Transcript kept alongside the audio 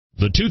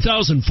The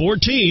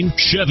 2014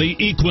 Chevy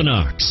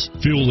Equinox.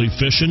 Fuel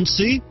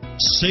efficiency,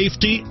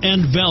 safety,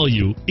 and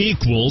value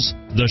equals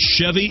the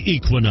Chevy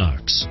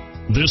Equinox.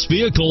 This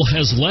vehicle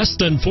has less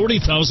than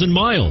 40,000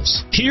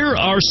 miles. Here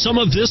are some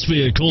of this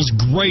vehicle's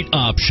great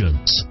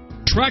options: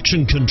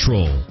 traction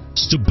control,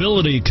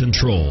 stability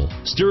control,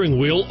 steering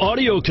wheel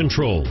audio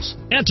controls,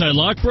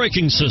 anti-lock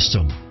braking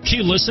system,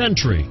 keyless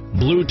entry,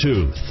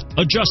 Bluetooth,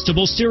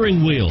 adjustable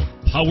steering wheel,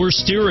 power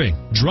steering,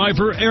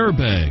 driver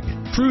airbag,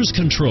 cruise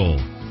control,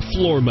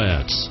 floor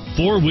mats,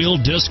 four-wheel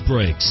disc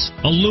brakes,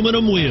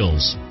 aluminum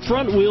wheels,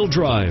 front-wheel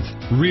drive,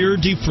 rear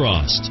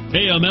defrost,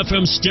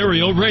 AM/FM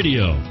stereo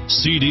radio,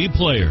 CD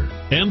player,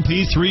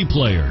 MP3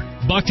 player,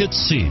 bucket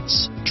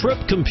seats, trip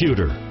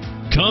computer.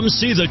 Come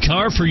see the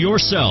car for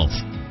yourself.